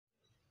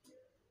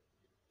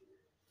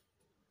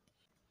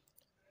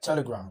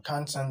Telegram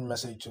can't send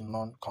message to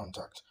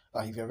non-contact.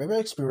 Like if you've ever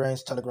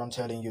experienced Telegram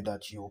telling you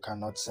that you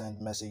cannot send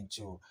message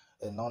to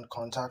a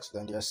non-contact,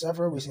 then there are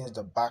several reasons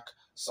to back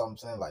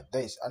something like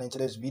this. And in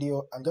today's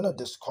video, I'm gonna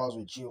discuss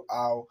with you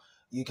how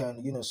you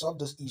can, solve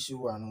this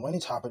issue and when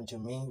it happened to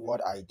me,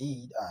 what I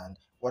did and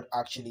what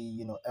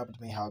actually,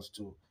 helped me out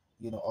to,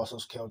 also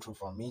scale through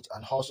from it,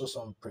 and also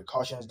some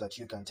precautions that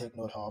you can take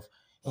note of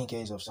in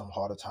case of some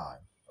harder time.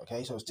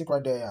 Okay, so stick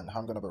right there and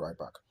I'm gonna be right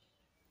back.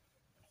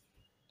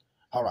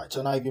 All right.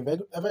 So now, if you've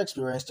ever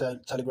experienced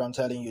Telegram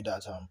telling you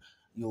that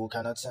you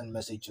cannot send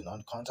message to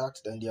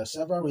non-contact, then there are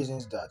several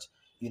reasons that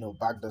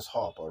back this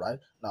up. All right.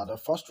 Now, the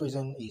first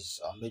reason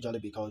is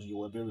majorly because you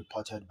will be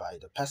reported by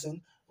the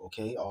person.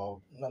 Okay,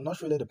 or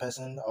not really the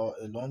person or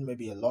alone,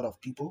 maybe a lot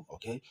of people.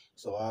 Okay,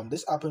 so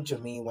this happened to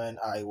me when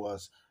I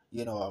was,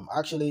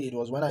 actually it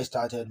was when I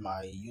started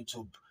my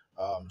YouTube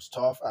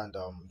stuff, and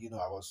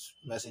I was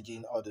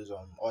messaging others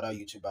other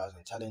YouTubers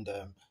and telling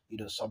them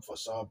sub for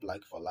sub,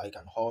 like for like,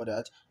 and all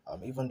that.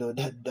 Even though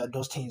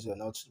those things were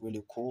not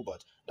really cool,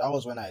 but that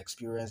was when I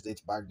experienced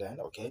it back then.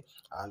 Okay,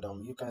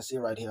 and you can see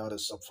right here all the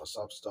sub for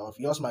sub stuff.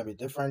 Yours might be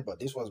different, but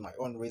this was my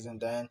own reason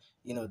then.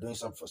 Doing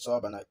sub for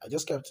sub, and I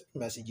just kept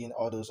messaging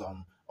all those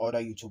other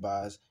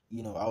YouTubers.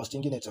 I was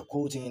thinking it's a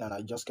cool thing, and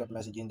I just kept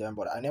messaging them,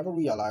 but I never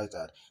realized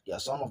that there are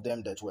some of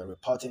them that were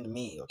reporting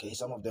me. Okay,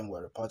 some of them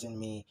were reporting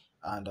me,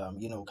 and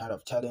kind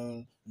of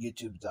telling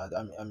YouTube that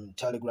I'm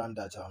Telegram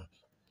that I'm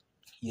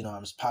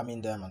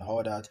spamming them and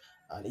all that.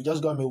 And it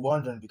just got me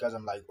wondering because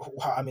I'm like,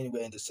 wow, I mean,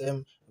 we're in the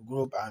same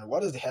group, and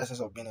what is the essence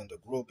of being in the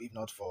group if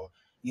not for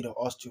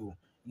us to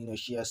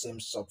share same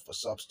sub for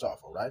sub stuff?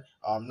 All right.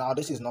 Now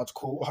this is not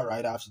cool. All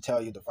right, I have to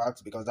tell you the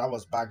facts because that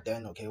was back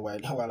then. Okay, while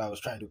while I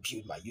was trying to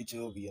build my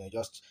YouTube,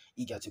 just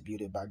eager to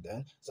build it back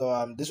then.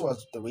 So this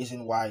was the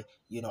reason why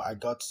I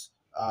got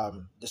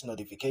this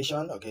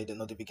notification. Okay, the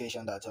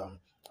notification that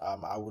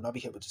I will not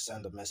be able to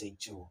send a message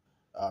to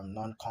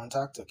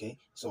non-contact. Okay,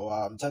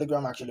 so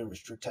Telegram actually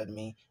restricted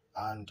me,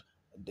 and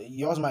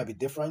yours might be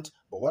different,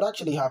 but what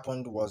actually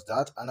happened was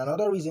that, and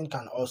another reason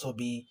can also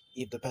be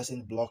if the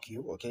person block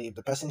you. Okay, if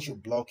the person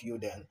should block you,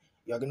 then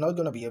you're not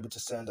going to be able to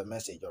send a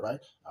message. All right,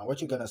 and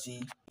what you're going to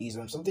see is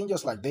something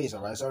just like this.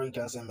 All right, sorry, you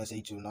can send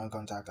message to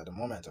non-contact at the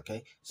moment.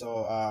 Okay,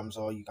 so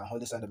so you can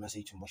only send a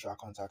message to mutual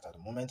contact at the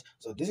moment.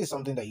 So this is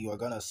something that you are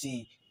going to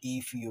see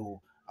if you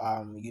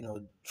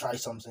try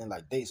something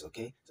like this.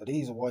 Okay, so this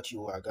is what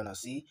you are gonna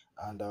see,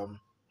 and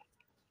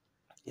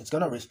it's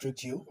gonna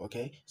restrict you.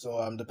 Okay,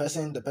 so the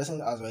person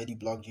has already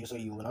blocked you, so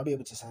you will not be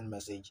able to send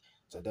message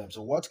to them.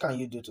 So what can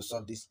you do to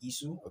solve this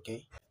issue?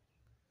 Okay,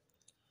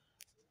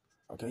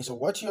 so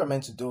what you are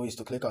meant to do is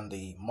to click on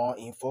the more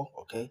info.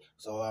 Okay,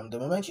 so the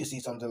moment you see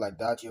something like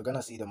that, you're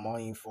gonna see the more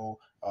info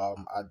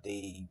at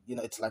the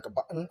it's like a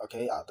button.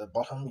 Okay, at the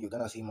bottom you're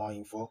gonna see more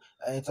info.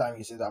 Anytime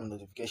you see that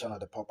notification at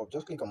the pop-up,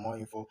 just click on more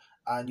info,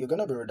 and you're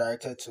gonna be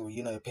redirected to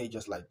a page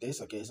just like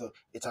this. Okay, so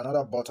it's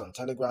another bot on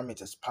Telegram.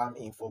 It's a spam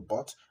info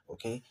bot.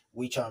 Okay,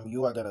 which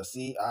you are gonna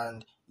see,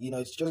 and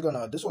it's just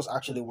gonna, this was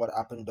actually what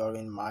happened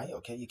during my,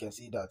 okay, you can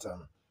see that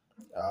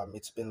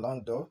it's been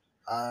long though.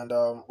 And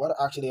what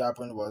actually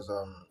happened was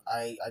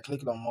I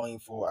clicked on more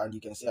info, and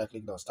you can see I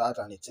clicked on start,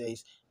 and it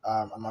says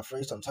I'm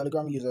afraid some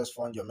Telegram users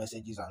found your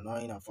messages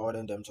annoying and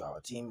forwarding them to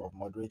our team of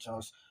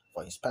moderators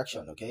for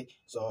inspection. Okay,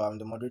 so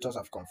the moderators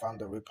have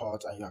confirmed the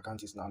report, and your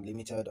account is now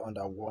limited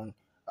under one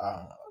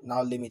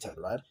now limited,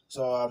 right?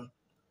 So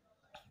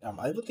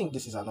I even think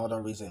this is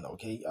another reason.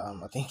 Okay,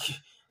 I think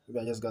maybe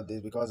I just got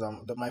this because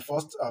my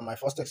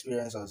first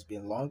experience has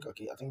been long.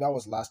 Okay, I think that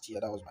was last year.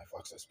 That was my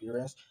first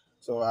experience.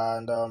 So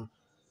and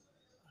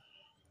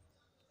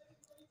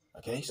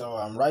okay, so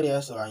I'm right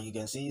here. So and you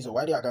can see, so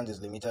while the account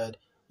is limited,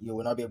 you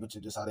will not be able to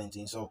do certain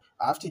things. So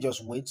I have to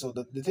just wait. So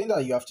the thing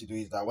that you have to do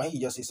is that when you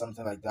just see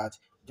something like that,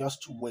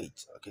 just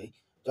wait. Okay,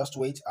 just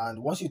wait.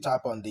 And once you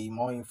tap on the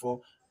more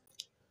info,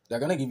 they're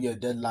gonna give you a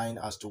deadline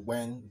as to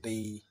when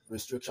the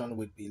restriction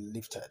would be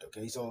lifted.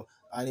 Okay, so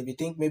and if you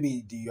think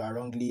maybe you are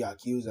wrongly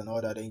accused and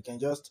all that, then you can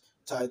just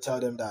tell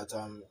them that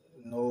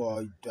no,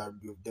 or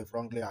they've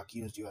wrongly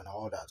accused you and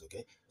all that.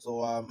 Okay,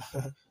 so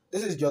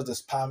this is just the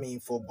spam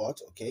info bot.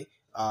 Okay,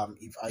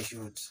 if I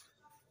should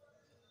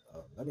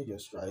let me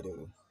just try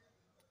to,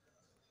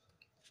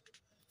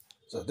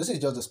 so this is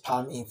just the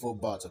spam info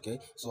bot. Okay,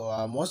 so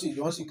once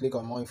you click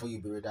on more info,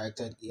 you'll be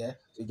redirected here.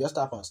 So just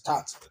tap on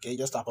start. Okay,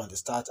 just tap on the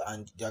start,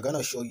 and they're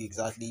gonna show you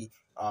exactly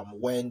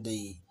when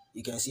the,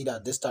 you can see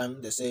that this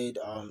time they said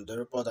the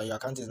report that your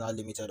account is now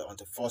limited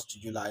until 1st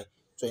July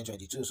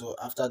 2022. So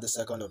after the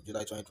 2nd of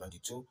July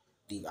 2022,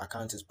 the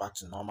account is back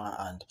to normal,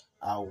 and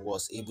I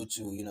was able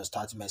to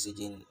start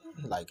messaging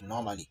like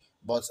normally.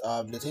 But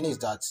the thing is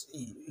that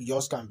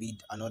yours can be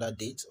another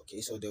date.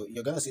 Okay, so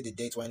you're gonna see the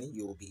date when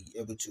you will be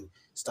able to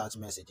start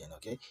messaging.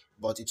 Okay,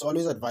 but it's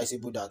always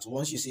advisable that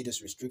once you see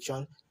this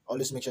restriction,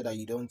 always make sure that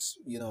you don't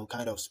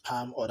kind of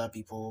spam other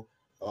people,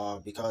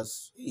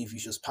 because if you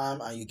should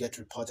spam and you get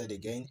reported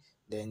again,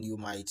 then you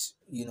might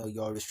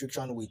your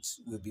restriction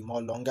will be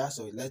more longer.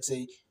 So let's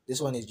say this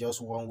one is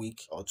just 1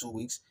 week or 2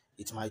 weeks,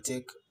 it might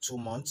take 2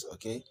 months.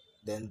 Okay,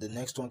 then the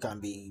next one can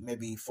be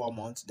maybe 4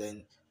 months.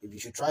 Then if you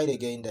should try it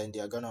again, then they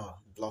are gonna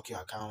block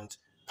your account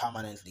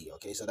permanently.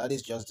 Okay, so that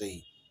is just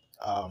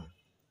um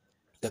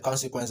the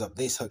consequence of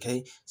this.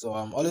 Okay, so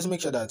always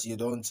make sure that you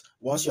don't,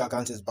 once your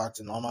account is back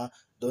to normal,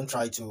 don't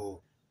try to,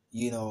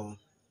 you know,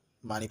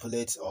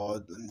 manipulate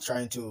or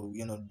trying to,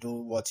 do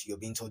what you're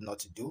being told not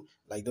to do.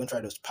 Like, don't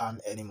try to spam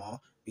anymore,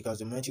 because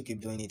the moment you keep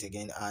doing it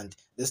again, and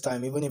this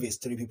time even if it's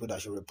three people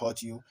that should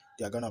report you,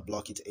 they're gonna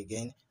block it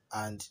again,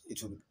 and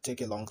it will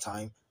take a long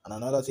time. And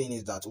another thing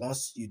is that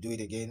once you do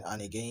it again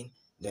and again,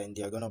 then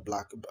they're gonna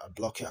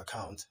block your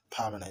account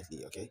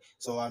permanently. Okay,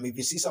 so if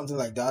you see something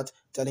like that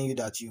telling you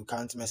that you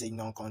can't message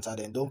non-contact,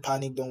 then don't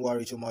panic, don't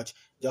worry too much.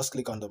 Just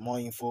click on the more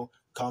info,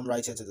 come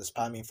right here to the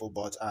spam info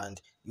bot, and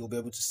you'll be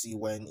able to see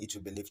when it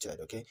will be lifted.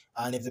 Okay,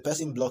 and if the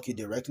person block you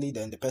directly,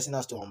 then the person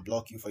has to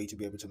unblock you for you to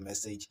be able to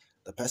message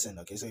the person.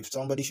 Okay, so if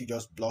somebody should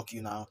just block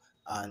you now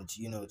and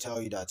tell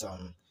you that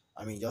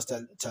just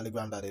tell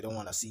Telegram that they don't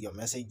want to see your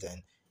message,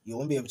 then you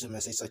won't be able to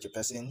message such a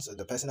person. So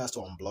the person has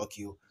to unblock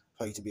you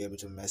for you to be able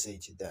to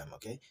message them.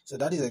 Okay, so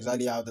that is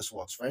exactly how this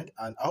works, friend.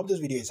 And I hope this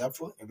video is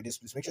helpful. If it is,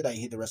 please make sure that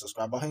you hit the red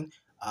subscribe button,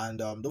 and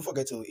don't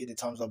forget to hit the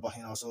thumbs up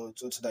button also,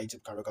 so that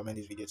YouTube can recommend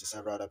this video to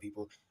several other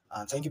people.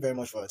 And thank you very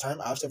much for your time.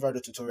 I have several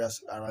other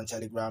tutorials around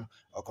Telegram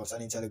or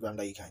concerning Telegram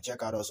that you can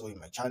check out also in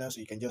my channel. So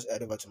you can just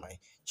head over to my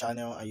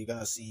channel and you're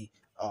gonna see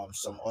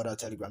some other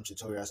Telegram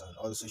tutorials and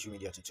other social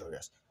media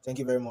tutorials. Thank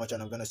you very much,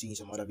 and I'm gonna see you in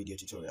some other video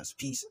tutorials.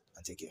 Peace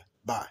and take care.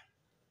 Bye.